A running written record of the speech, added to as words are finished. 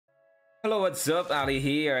Hello, what's up? Ali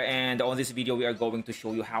here, and on this video we are going to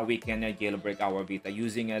show you how we can jailbreak our Vita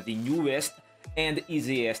using the newest and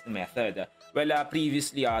easiest method. Well,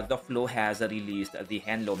 previously the Flow has released the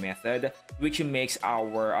Henlo method, which makes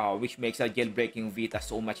jailbreaking Vita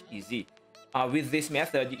so much easy. With this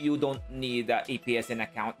method, you don't need a PSN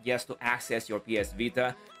account just to access your PS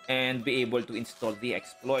Vita and be able to install the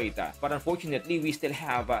exploit. But unfortunately, we still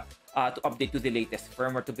have to update to the latest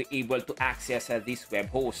firmware to be able to access this web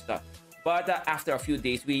host. But after a few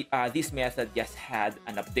days, this method just had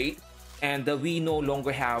an update, and we no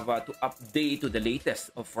longer have to update to the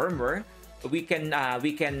latest firmware. We can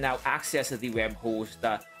now access the web host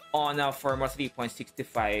on firmware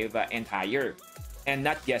 3.65 and higher. And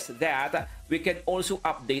not just that, we can also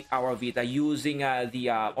update our Vita using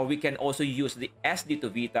or we can also use the SD to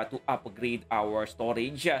Vita to upgrade our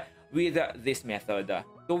storage with this method.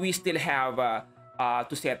 So we still have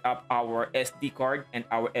to set up our SD card and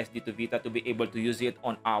our SD to Vita to be able to use it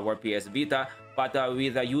on our PS Vita. But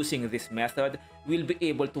with using this method, we'll be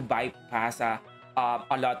able to bypass a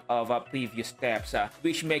lot of previous steps,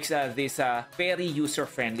 which makes this very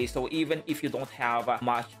user-friendly. So even if you don't have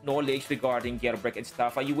much knowledge regarding jailbreak and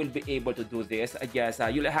stuff, you will be able to do this.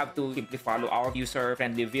 You'll have to simply follow our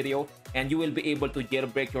user-friendly video, and you will be able to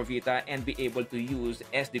jailbreak your Vita and be able to use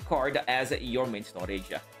SD card as your main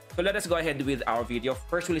storage. So let us go ahead with our video.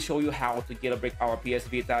 First, we'll show you how to jailbreak our PS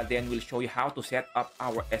Vita. Then we'll show you how to set up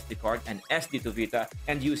our SD card and SD to Vita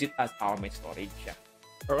and use it as our main storage.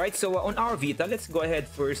 Alright, so on our Vita, let's go ahead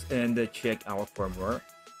first and check our firmware.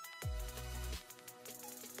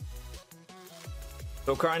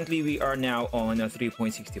 So currently we are now on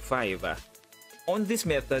 3.65. On this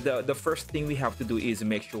method, the first thing we have to do is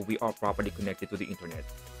make sure we are properly connected to the internet.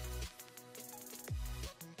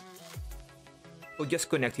 So just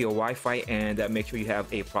connect to your Wi-Fi and make sure you have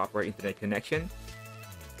a proper internet connection.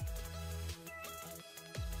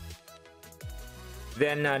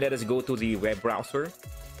 Then let us go to the web browser.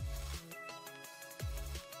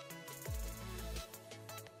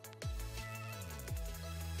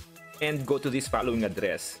 And go to this following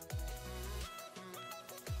address.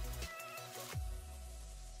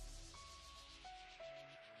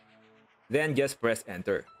 Then just press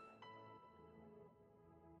enter.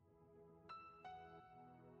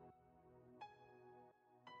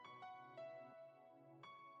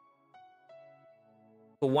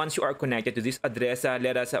 So once you are connected to this address,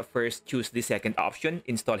 let us first choose the second option,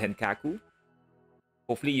 install Henkaku.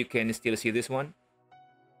 Hopefully you can still see this one.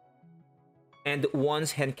 And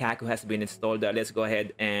once Henkaku has been installed, let's go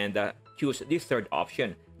ahead and choose the third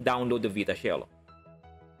option, download the Vita shell.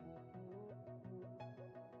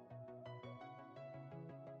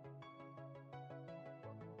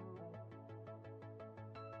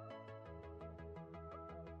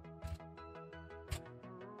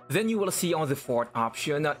 Then you will see on the fourth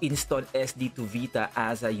option, install SD to Vita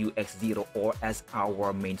as a UX0 or as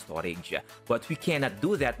our main storage. But we cannot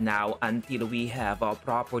do that now until we have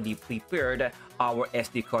properly prepared our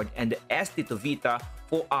SD card and the SD to Vita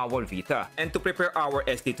for our Vita. And to prepare our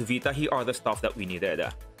SD to Vita, here are the stuff that we needed.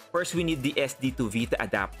 First, we need the SD to Vita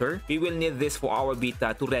adapter. We will need this for our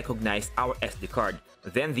Vita to recognize our SD card.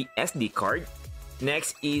 Then the SD card.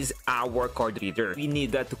 Next is our card reader. We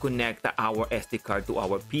need to connect our SD card to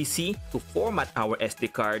our PC to format our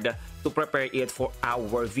SD card to prepare it for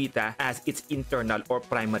our Vita as its internal or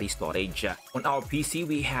primary storage. On our PC,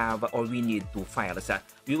 we need two files.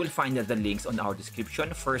 We will find the links on our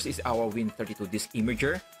description. First is our Win32 disk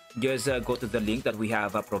imager. Just go to the link that we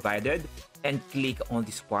have provided and click on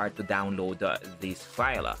this part to download this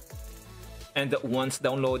file. And once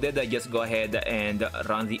downloaded, just go ahead and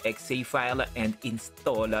run the exe file and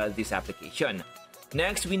install this application.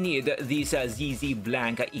 Next, we need this ZZ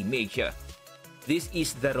blank image. This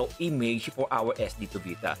is the raw image for our SD to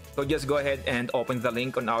Vita. So just go ahead and open the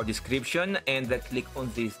link on our description and click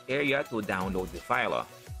on this area to download the file.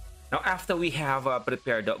 Now, after we have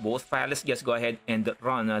prepared both files, just go ahead and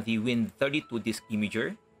run the Win32 disk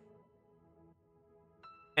imager.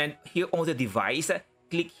 And here on the device,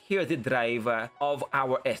 click here the drive of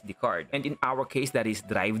our SD card. And in our case, that is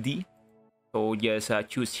drive D. So just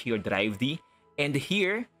choose here drive D. And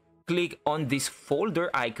here, click on this folder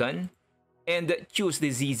icon and choose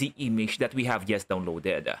the ZZ image that we have just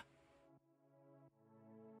downloaded.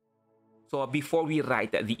 So before we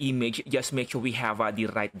write the image, just make sure we have the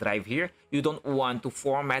right drive here. You don't want to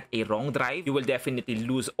format a wrong drive. You will definitely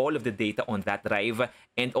lose all of the data on that drive.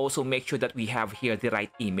 And also make sure that we have here the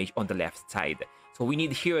right image on the left side. So we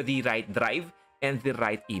need here the right drive and the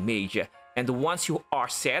right image. And once you are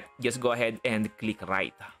set, just go ahead and click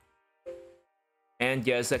write. And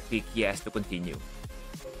just click yes to continue.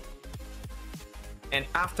 And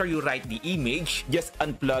after you write the image, just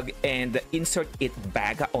unplug and insert it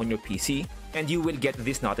back on your PC, and you will get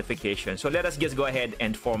this notification. So let us just go ahead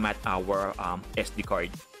and format our SD card.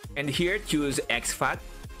 And here, choose XFAT.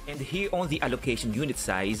 And here on the allocation unit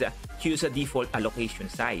size, choose a default allocation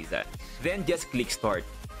size. Then just click Start.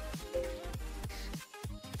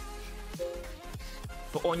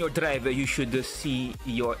 So on your drive, you should see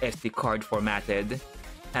your SD card formatted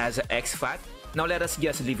as XFAT. Now let us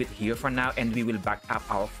just leave it here for now, and we will back up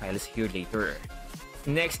our files here later.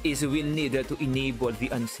 Next is we'll need to enable the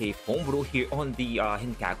unsafe homebrew here on the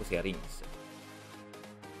Henkaku settings.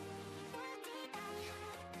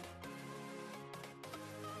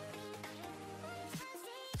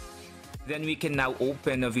 Then we can now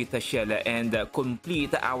open a Vita shell and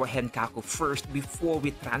complete our Henkaku first before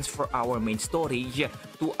we transfer our main storage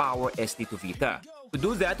to our SD to Vita. To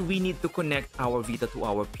do that, we need to connect our Vita to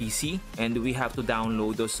our PC, and we have to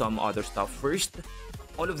download some other stuff first.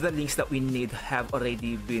 All of the links that we need have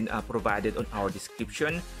already been provided on our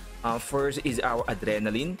description. First is our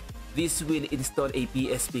Adrenaline. This will install a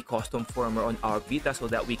PSP custom firmware on our Vita so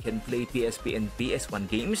that we can play PSP and PS1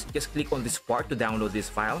 games. Just click on this part to download this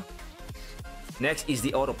file. Next is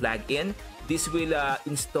the AutoPlugin. This will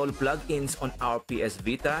install plugins on our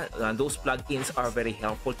PsVita. Those plugins are very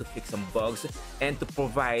helpful to fix some bugs and to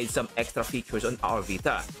provide some extra features on our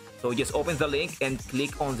Vita. So just open the link and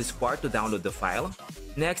click on this part to download the file.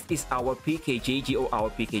 Next is our PKGi or our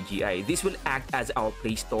PKGi. This will act as our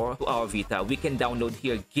Play Store to our Vita. We can download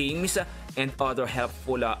here games and other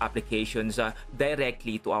helpful applications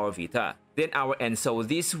directly to our Vita. Then our Enso.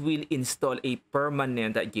 This will install a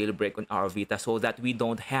permanent jailbreak on our Vita so that we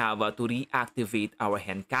don't have to reactivate our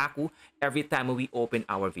Henkaku every time we open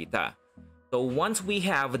our Vita. So once we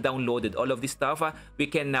have downloaded all of this stuff, we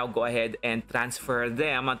can now go ahead and transfer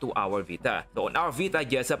them to our Vita. So on our Vita,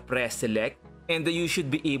 just press select, and you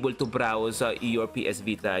should be able to browse your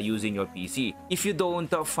PsVita using your PC. If you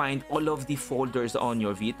don't find all of the folders on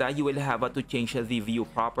your Vita, you will have to change the view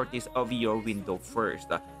properties of your window first.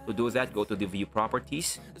 To do that, go to the view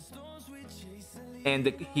properties, and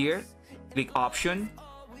here, click option,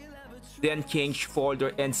 then change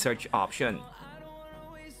folder and search option.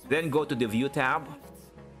 Then go to the View tab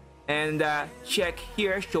and check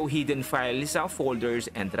here Show Hidden Files, Folders,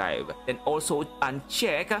 and Drive. Then also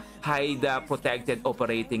uncheck Hide Protected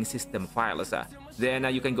Operating System Files. Then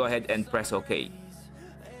you can go ahead and press OK.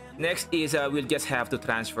 Next is we'll just have to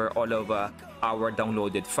transfer all of our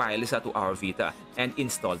downloaded files to our Vita and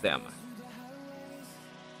install them.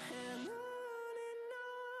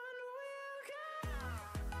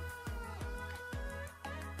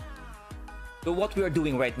 So what we are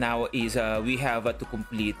doing right now is we have to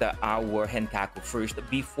complete our Henkaku first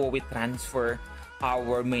before we transfer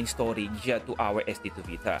our main storage to our SD to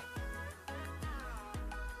Vita.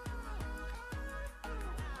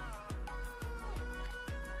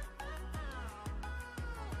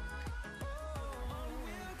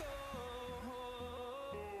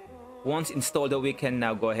 Once installed, we can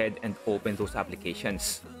now go ahead and open those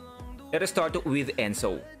applications. Let us start with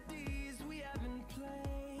Enso.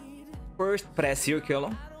 First, press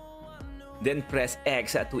circle, then press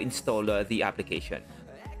X to install the application.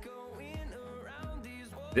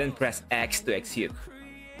 Then press X to exit.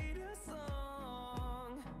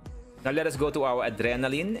 Now let us go to our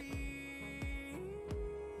Adrenaline.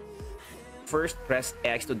 First, press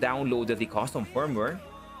X to download the custom firmware.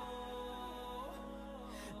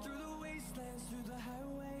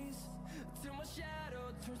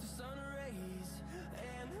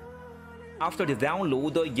 After the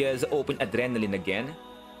download, just open Adrenaline again.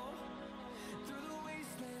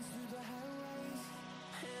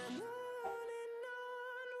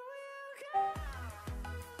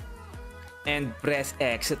 And press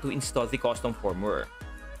X to install the custom firmware.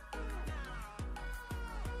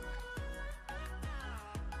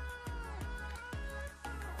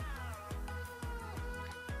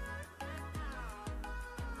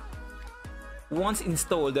 Once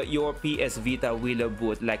installed, your PsVita will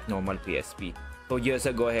boot like normal PSP. So just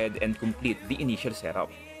go ahead and complete the initial setup.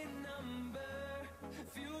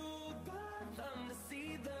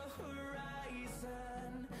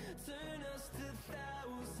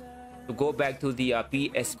 To go back to the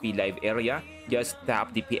PSP Live area, just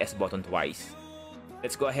tap the PS button twice.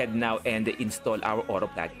 Let's go ahead now and install our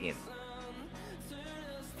AutoPlugin.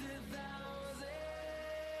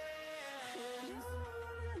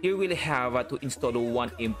 Here we'll have to install one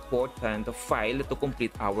important file to complete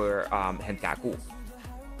our Henkaku.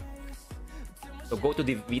 So go to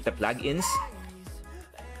the Vita plugins,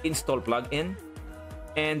 install plugin,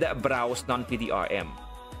 and browse non-PDRM.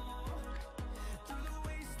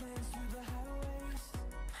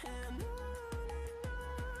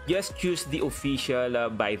 just choose the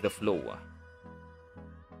official by the flow.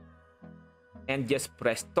 And just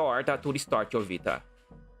press start to restart your Vita.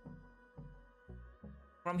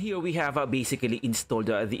 From here, we have basically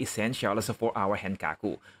installed the essentials for our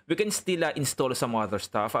Henkaku. We can still install some other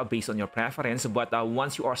stuff based on your preference, but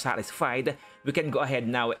once you are satisfied, we can go ahead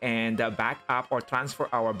now and back up or transfer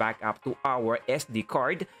our backup to our SD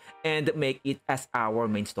card and make it as our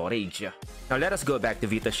main storage. Now let us go back to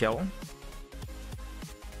Vita shell.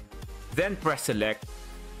 Then press select.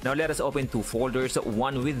 Now let us open two folders,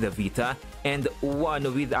 one with the Vita and one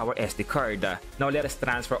with our SD card. Now let us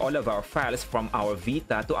transfer all of our files from our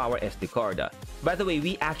Vita to our SD card. By the way,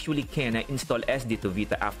 we actually can install SD to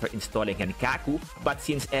Vita after installing Henkaku, but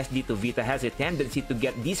since SD to Vita has a tendency to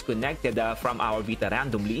get disconnected from our Vita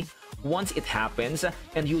randomly, once it happens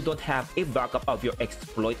and you don't have a backup of your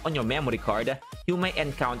exploit on your memory card, you may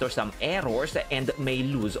encounter some errors and may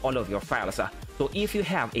lose all of your files. So if you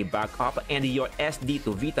have a backup and your SD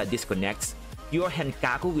to Vita disconnects, your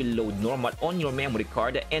Henkaku will load normal on your memory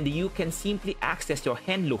card and you can simply access your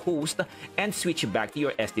Henlo host and switch back to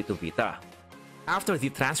your SD to Vita. After the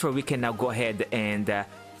transfer, we can now go ahead and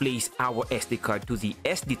place our SD card to the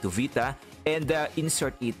SD to Vita and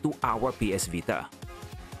insert it to our PsVita.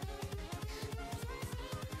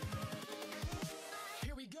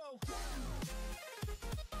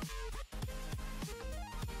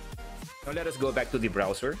 Now let us go back to the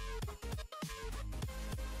browser.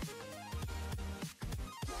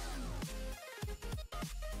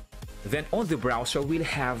 Then on the browser, we'll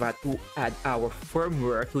have to add our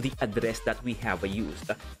firmware to the address that we have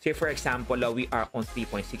used. Say for example, we are on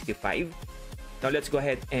 3.65. Now let's go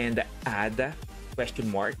ahead and add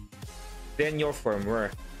question mark, then your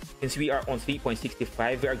firmware. Since we are on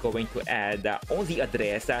 3.65, we are going to add on the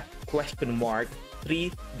address question mark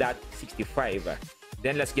 3.65.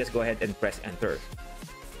 Then let's just go ahead and press enter.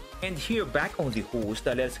 And here back on the host,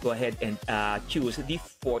 let's go ahead and choose the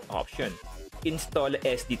fourth option. Install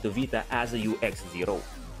SD to Vita as a UX0.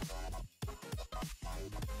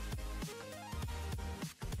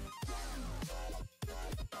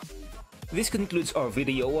 This concludes our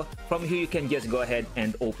video. From here, you can just go ahead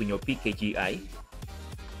and open your PKGi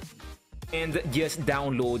and just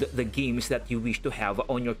download the games that you wish to have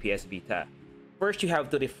on your PsVita. First, you have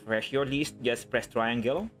to refresh your list. Just press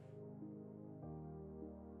triangle.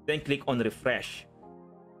 Then click on refresh.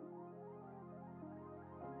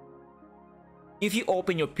 If you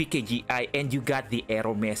open your PKGi and you got the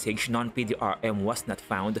error message non-PDRM was not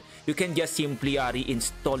found, you can just simply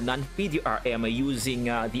reinstall non-PDRM using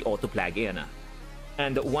the AutoPlugin.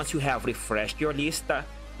 And once you have refreshed your list,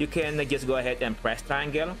 you can just go ahead and press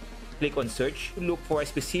triangle, click on search, look for a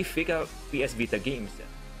specific PsVita games.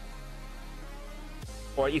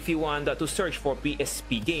 Or if you want to search for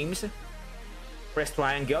PSP games, press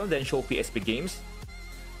triangle, then show PSP games.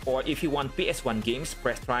 Or if you want PS1 games,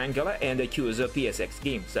 press triangle and choose PSX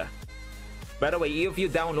games. By the way, if you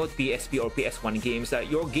download PSP or PS1 games,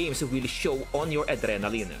 your games will show on your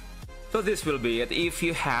Adrenaline. So this will be it. If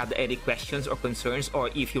you had any questions or concerns, or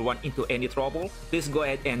if you run into any trouble, please go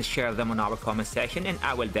ahead and share them on our comment section and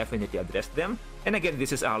I will definitely address them. And again,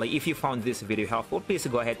 this is Ali. If you found this video helpful, please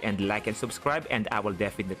go ahead and like and subscribe, and I will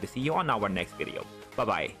definitely see you on our next video.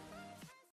 Bye-bye.